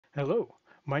Hello,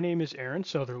 my name is Aaron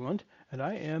Southerland, and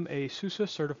I am a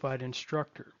SUSE certified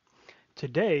instructor.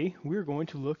 Today, we're going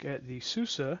to look at the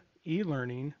SUSE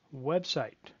eLearning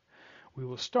website. We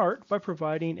will start by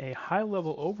providing a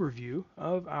high-level overview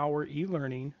of our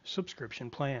eLearning subscription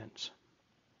plans.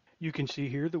 You can see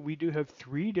here that we do have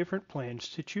three different plans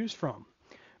to choose from.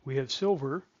 We have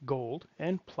Silver, Gold,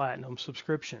 and Platinum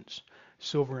subscriptions.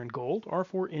 Silver and Gold are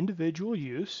for individual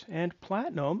use, and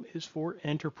Platinum is for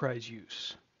enterprise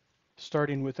use.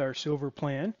 Starting with our Silver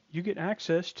plan, you get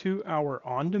access to our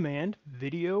on-demand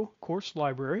video course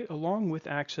library along with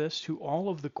access to all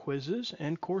of the quizzes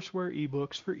and courseware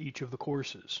ebooks for each of the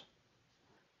courses.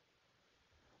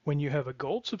 When you have a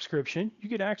Gold subscription, you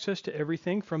get access to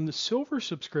everything from the Silver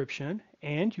subscription,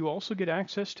 and you also get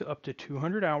access to up to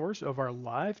 200 hours of our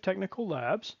live technical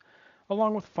labs,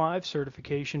 along with 5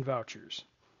 certification vouchers.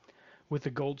 With the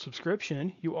Gold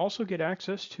subscription, you also get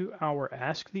access to our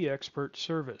Ask the Expert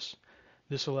service.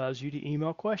 This allows you to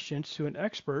email questions to an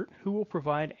expert who will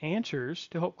provide answers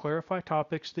to help clarify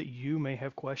topics that you may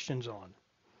have questions on.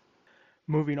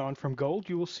 Moving on from Gold,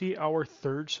 you will see our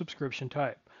third subscription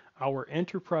type, our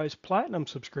Enterprise Platinum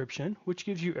subscription, which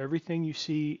gives you everything you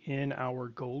see in our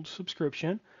Gold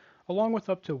subscription, along with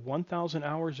up to 1,000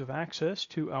 hours of access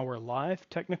to our live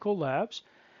technical labs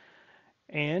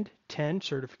and 10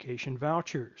 certification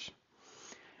vouchers.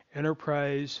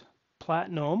 Enterprise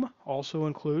Platinum also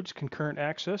includes concurrent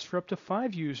access for up to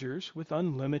 5 users with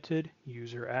unlimited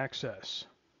user access.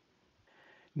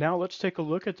 Now let's take a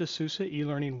look at the SUSE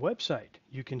eLearning website.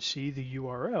 You can see the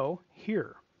URL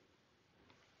here.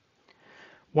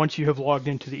 Once you have logged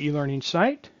into the eLearning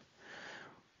site,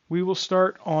 we will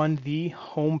start on the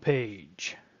home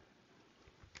page,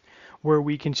 where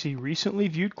we can see recently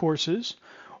viewed courses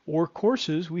or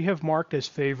courses we have marked as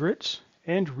favorites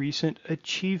and recent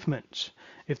achievements.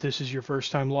 If this is your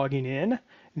first time logging in,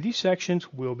 these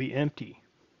sections will be empty.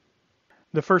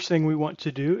 The first thing we want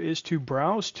to do is to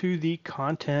browse to the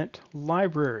content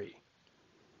library.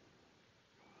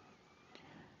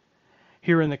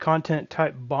 Here in the content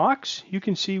type box, you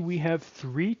can see we have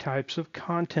 3 types of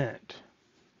content.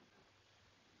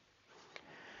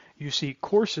 You see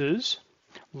courses,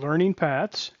 learning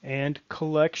paths, and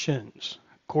collections.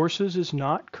 Courses is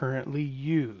not currently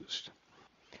used.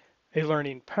 A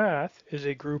learning path is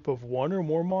a group of 1 or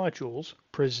more modules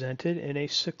presented in a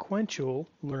sequential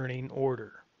learning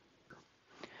order.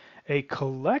 A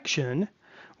collection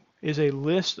is a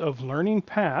list of learning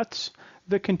paths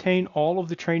that contain all of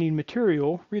the training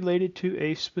material related to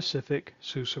a specific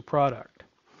SUSE product.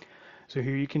 So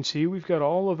here you can see we've got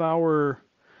all of our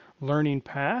learning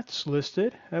paths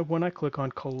listed, and when I click on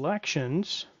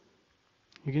collections,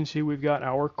 you can see we've got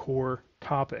our core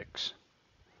topics.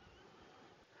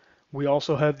 We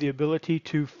also have the ability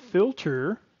to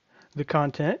filter the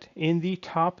content in the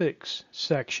topics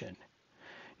section.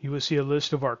 You will see a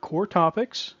list of our core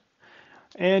topics,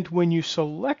 and when you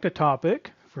select a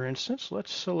topic, for instance,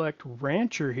 let's select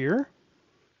Rancher here,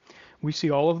 we see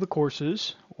all of the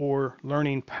courses or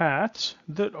learning paths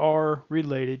that are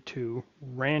related to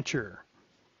Rancher.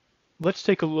 Let's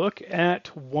take a look at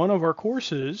one of our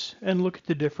courses and look at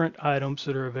the different items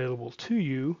that are available to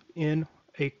you in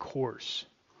a course.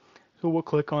 So we'll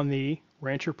click on the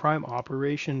Rancher Prime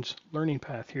Operations Learning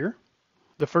Path here.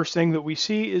 The first thing that we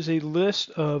see is a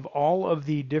list of all of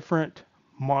the different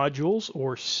modules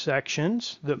or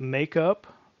sections that make up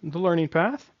the learning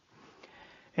path.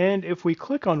 And if we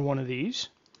click on one of these,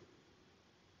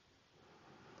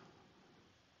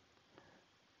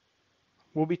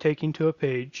 we'll be taken to a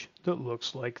page that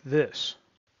looks like this.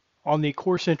 On the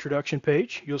course introduction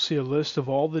page, you'll see a list of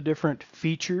all the different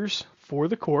features for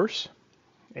the course.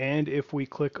 And if we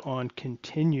click on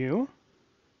Continue,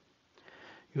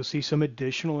 you'll see some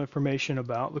additional information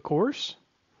about the course.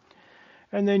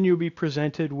 And then you'll be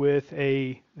presented with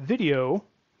a video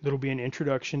that'll be an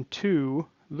introduction to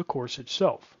the course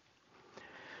itself.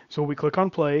 So we click on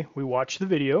play, we watch the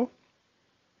video.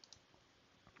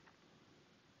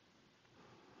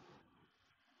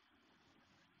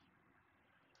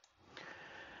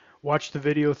 Watch the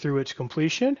video through its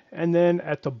completion, and then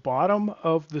at the bottom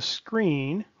of the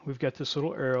screen we've got this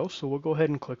little arrow, so we'll go ahead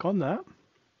and click on that.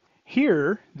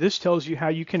 Here, this tells you how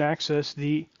you can access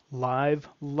the live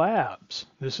labs.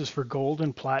 This is for Gold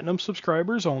and Platinum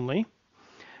subscribers only,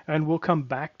 and we'll come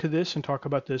back to this and talk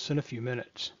about this in a few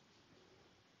minutes.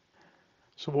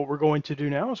 So what we're going to do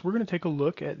now is we're going to take a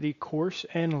look at the course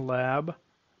and lab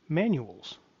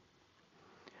manuals.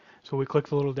 So we click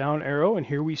the little down arrow, and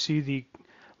here we see the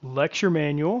lecture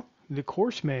manual, the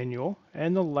course manual,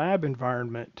 and the lab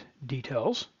environment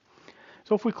details.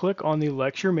 So if we click on the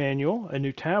lecture manual, a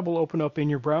new tab will open up in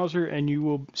your browser and you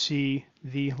will see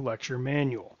the lecture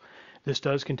manual. This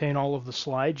does contain all of the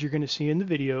slides you're going to see in the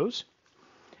videos,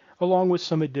 along with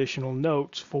some additional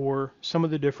notes for some of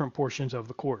the different portions of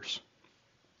the course.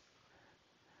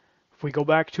 If we go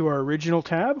back to our original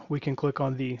tab, we can click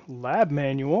on the lab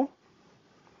manual.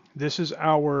 This is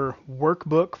our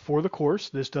workbook for the course.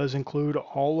 This does include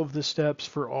all of the steps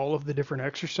for all of the different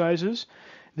exercises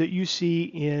that you see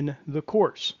in the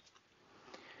course.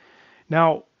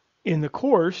 Now, in the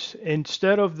course,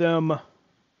 instead of them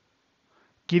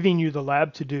giving you the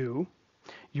lab to do,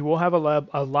 you will have a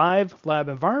live lab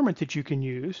environment that you can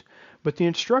use, but the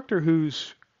instructor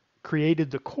who's created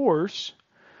the course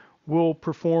will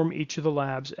perform each of the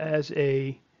labs as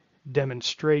a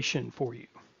demonstration for you.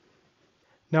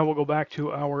 Now we'll go back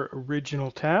to our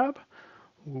original tab.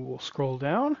 We will scroll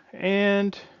down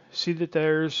and see that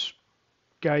there's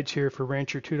guides here for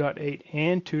Rancher 2.8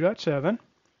 and 2.7.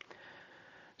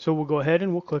 So we'll go ahead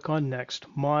and we'll click on Next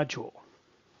Module.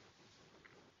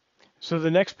 So the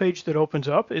next page that opens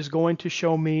up is going to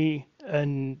show me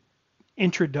an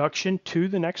introduction to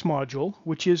the next module,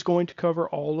 which is going to cover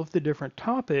all of the different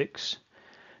topics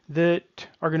that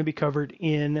are going to be covered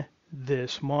in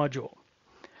this module.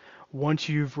 Once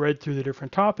you've read through the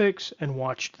different topics and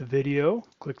watched the video,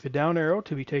 click the down arrow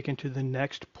to be taken to the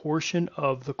next portion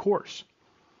of the course.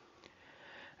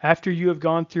 After you have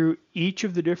gone through each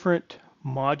of the different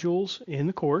modules in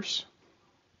the course,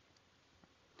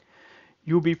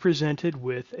 you'll be presented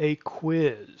with a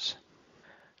quiz.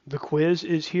 The quiz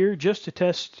is here just to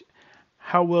test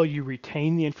how well you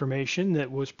retain the information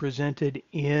that was presented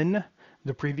in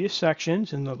the previous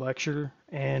sections in the lecture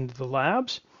and the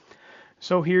labs.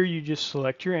 So here you just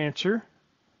select your answer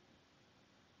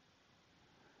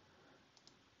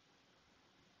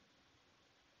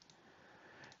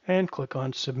and click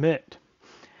on Submit.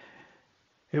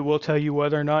 It will tell you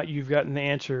whether or not you've gotten the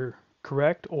answer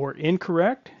correct or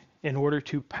incorrect. In order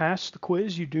to pass the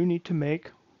quiz, you do need to make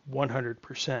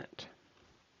 100%.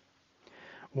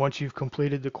 Once you've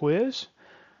completed the quiz,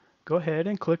 go ahead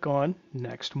and click on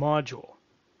Next Module.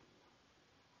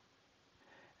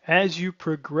 As you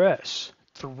progress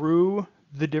through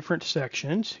the different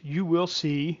sections, you will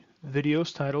see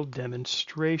videos titled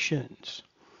Demonstrations.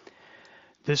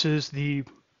 This is the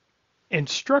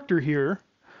instructor here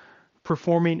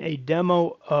performing a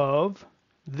demo of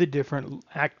the different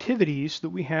activities that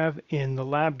we have in the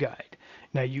lab guide.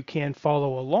 Now you can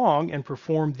follow along and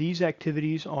perform these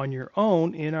activities on your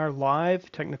own in our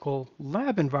live technical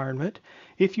lab environment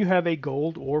if you have a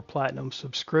gold or platinum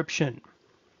subscription.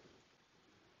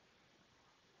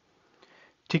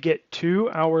 To get to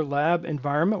our lab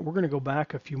environment, we're going to go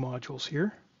back a few modules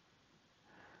here.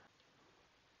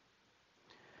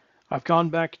 I've gone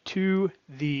back to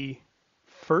the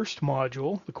first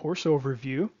module, the course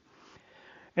overview,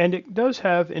 and it does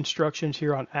have instructions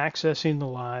here on accessing the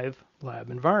live lab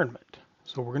environment.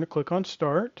 So we're going to click on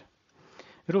Start.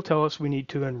 It'll tell us we need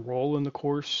to enroll in the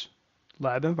course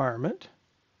lab environment.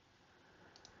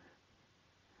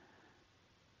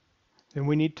 Then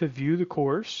we need to view the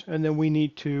course, and then we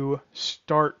need to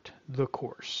start the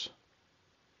course.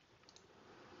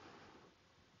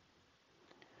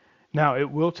 Now,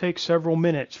 it will take several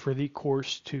minutes for the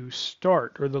course to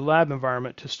start, or the lab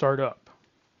environment to start up.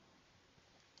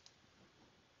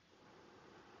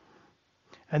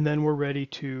 And then we're ready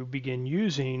to begin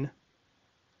using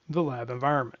the lab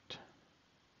environment.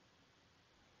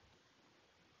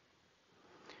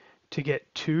 To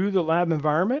get to the lab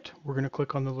environment, we're going to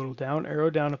click on the little down arrow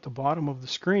down at the bottom of the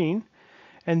screen,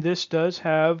 and this does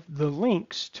have the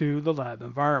links to the lab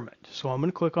environment. So I'm going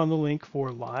to click on the link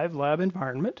for Live Lab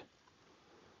Environment.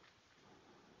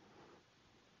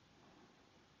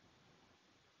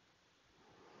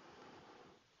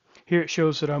 Here it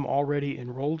shows that I'm already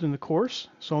enrolled in the course,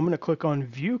 so I'm going to click on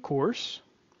View Course,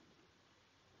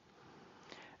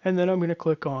 and then I'm going to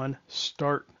click on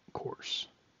Start Course.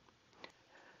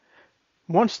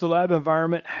 Once the lab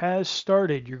environment has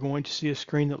started, you're going to see a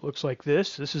screen that looks like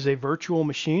this. This is a virtual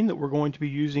machine that we're going to be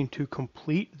using to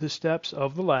complete the steps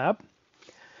of the lab.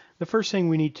 The first thing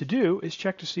we need to do is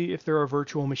check to see if there are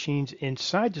virtual machines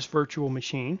inside this virtual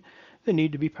machine that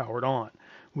need to be powered on.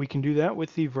 We can do that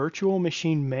with the Virtual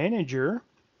Machine Manager.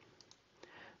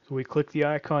 So we click the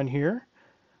icon here.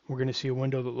 We're going to see a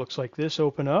window that looks like this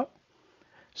open up.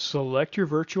 Select your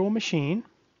virtual machine,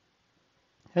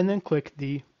 and then click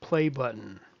the play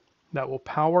button. That will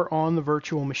power on the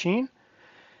virtual machine.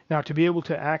 Now, to be able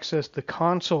to access the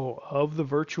console of the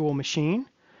virtual machine,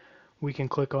 we can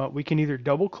either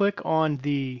double click on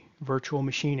the virtual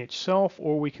machine itself,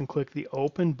 or we can click the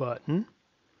open button.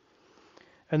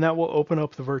 and that will open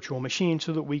up the virtual machine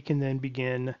so that we can then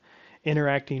begin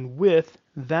interacting with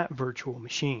that virtual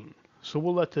machine. So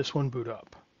we'll let this one boot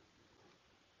up.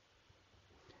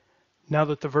 Now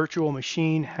that the virtual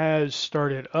machine has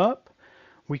started up,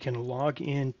 we can log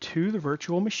into the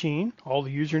virtual machine. All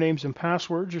the usernames and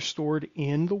passwords are stored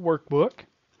in the workbook.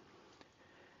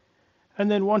 And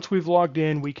then once we've logged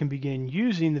in, we can begin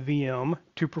using the VM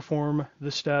to perform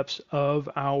the steps of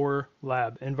our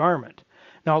lab environment.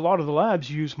 Now, a lot of the labs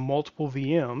use multiple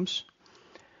VMs,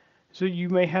 so you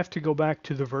may have to go back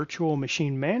to the virtual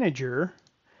machine manager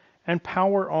and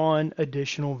power on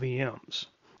additional VMs.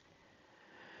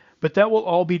 But that will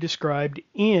all be described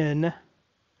in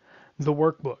the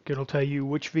workbook. It'll tell you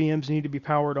which VMs need to be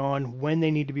powered on, when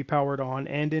they need to be powered on,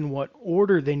 and in what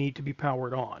order they need to be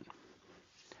powered on.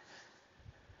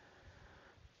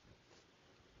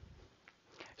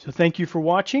 So thank you for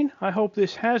watching. I hope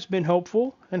this has been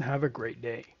helpful, and have a great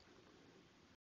day.